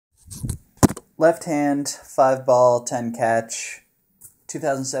Left hand, 5 ball, 10 catch,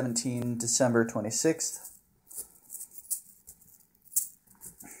 2017, December 26th.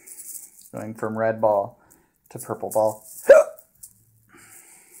 Going from red ball to purple ball.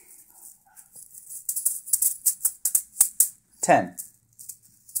 10.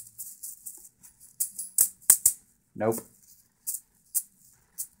 Nope.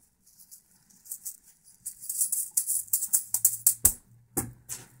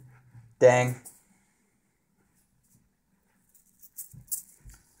 Dang.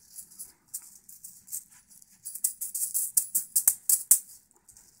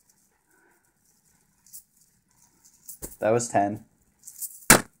 That was 10.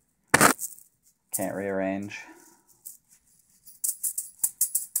 Can't rearrange.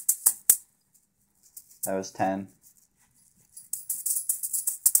 That was 10.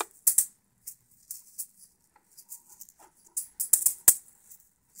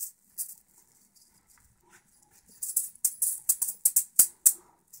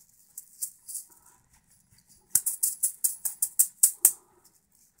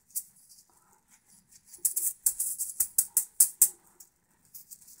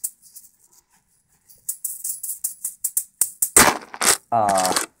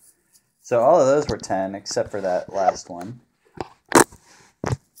 So all of those were 10, except for that last one.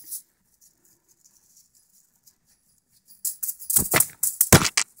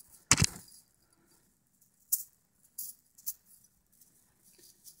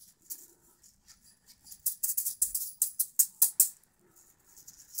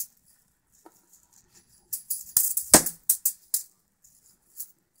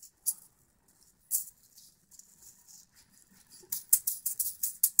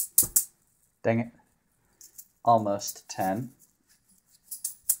 Dang it. Almost 10.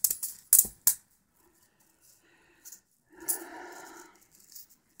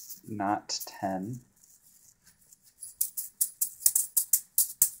 Not 10.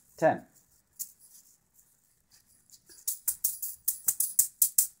 10.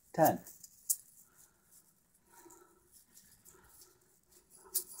 10.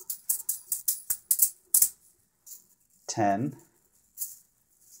 10.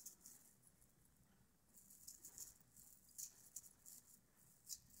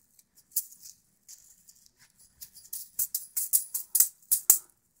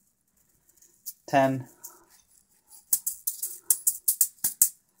 10.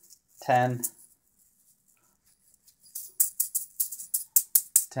 10.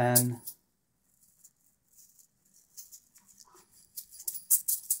 10.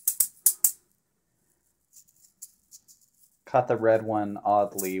 'Caught the red one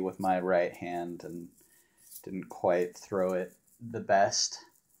oddly with my right hand and didn't quite throw it the best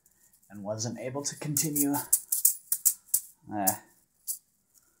and wasn't able to continue.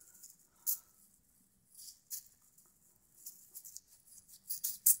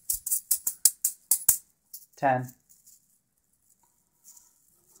 10.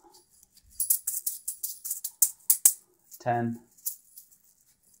 10.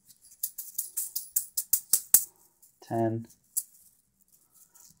 10.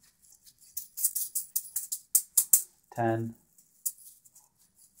 10.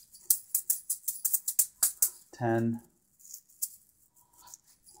 10.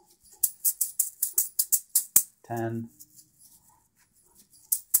 10.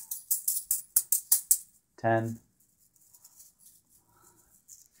 10.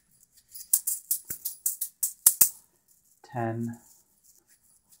 10.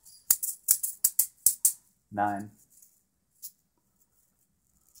 9.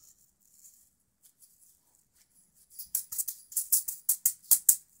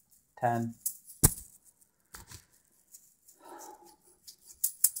 10.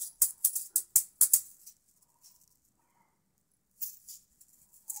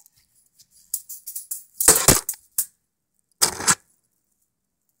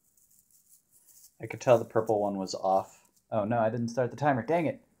 'I could tell the purple one was off. Oh no, I didn't start the timer. Dang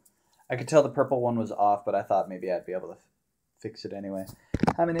it. I could tell the purple one was off, but I thought maybe I'd be able to fix it anyway.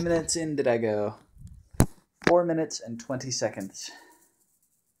 How many minutes in did I go? 4 minutes and 20 seconds.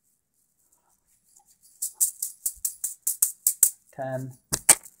 10.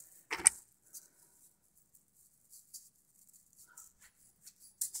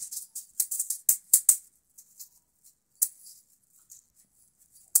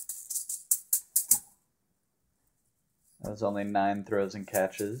 'That was only 9 throws and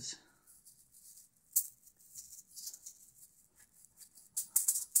catches.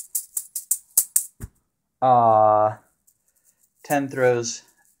 Aw. 10 throws,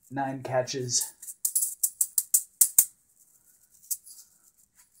 9 catches.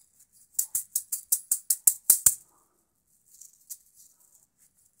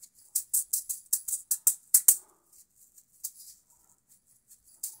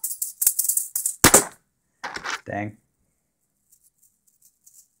 Dang.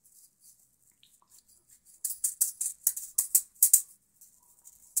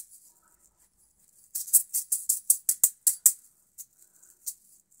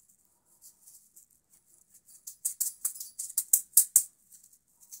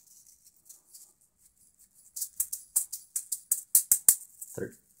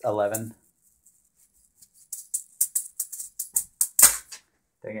 Thir 11.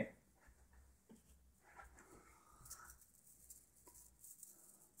 Dang it.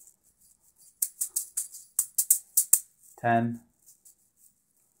 10.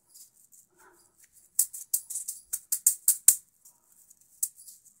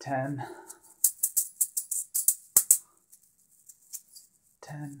 10.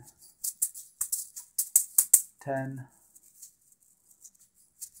 10. 10.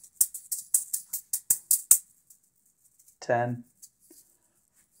 10.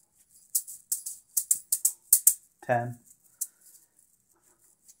 10.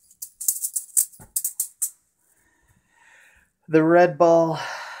 The red ball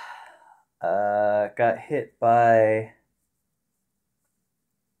got hit by,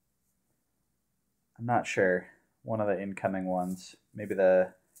 I'm not sure, one of the incoming ones, maybe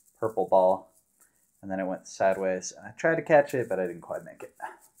the purple ball, and then it went sideways. I tried to catch it, but I didn't quite make it.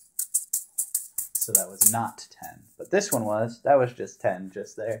 So that was not 10. But this one was. That was just 10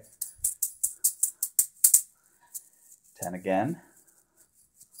 just there. 10 again.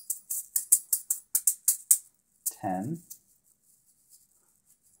 10.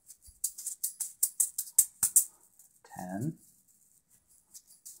 10.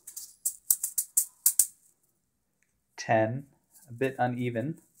 10. A bit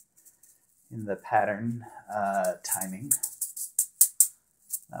uneven in the pattern timing.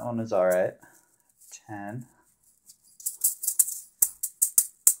 That one is all right. 10.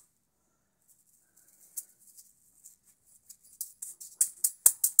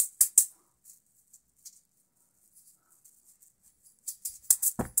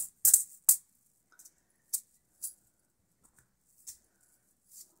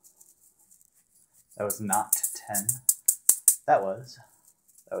 'That was not 10. That was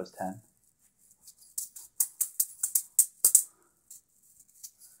 10.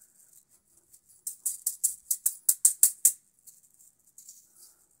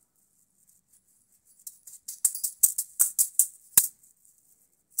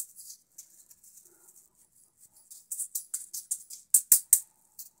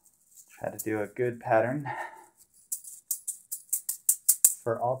 Try to do a good pattern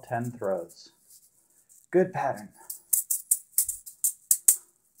for all 10 throws. Good pattern.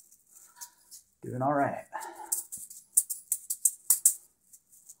 Doing all right.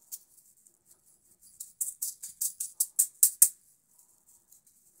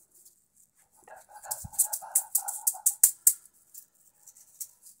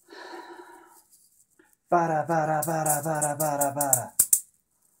 Bada bada bada bada bada bada.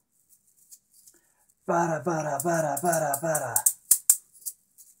 Bada bada bada bada bada.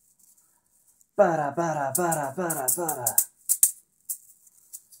 Bada bada bada bada bada.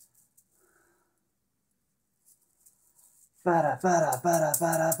 Bada bada bada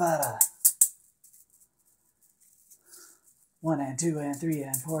bada bada. 1 and 2 and 3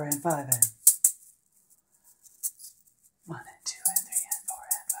 and 4 and 5 and 1 and 2 and 3 and 4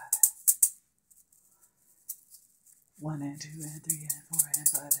 and 5 and 1 and 2 and 3 and 4 and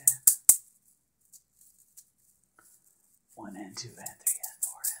 5 and 1 and 2 and 3 and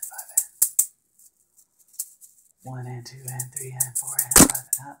 4 and 5 and 1 and 2 and 3 and 4 and 5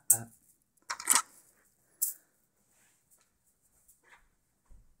 and up.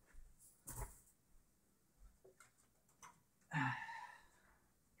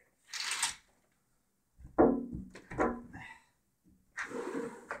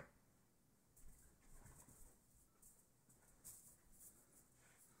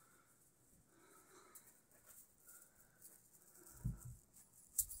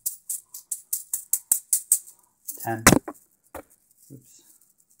 10. Oops.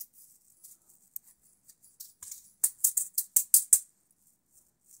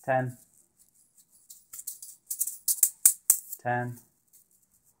 10. 10.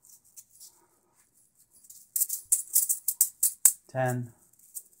 10.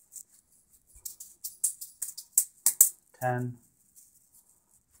 10. 10.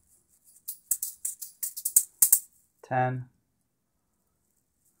 10.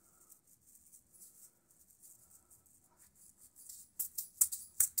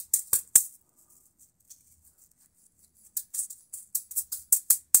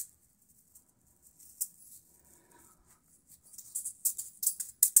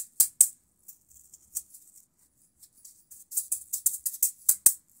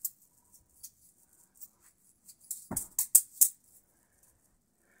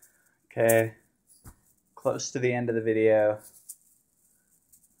 Okay, close to the end of the video.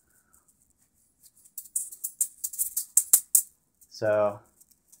 So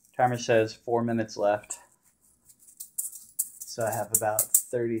timer says 4 minutes left. So I have about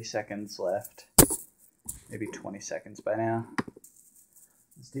 30 seconds left. Maybe 20 seconds by now.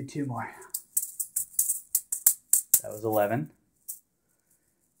 Let's do 2 more. That was 11.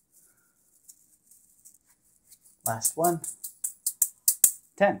 Last one.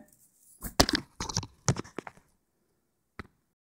 10.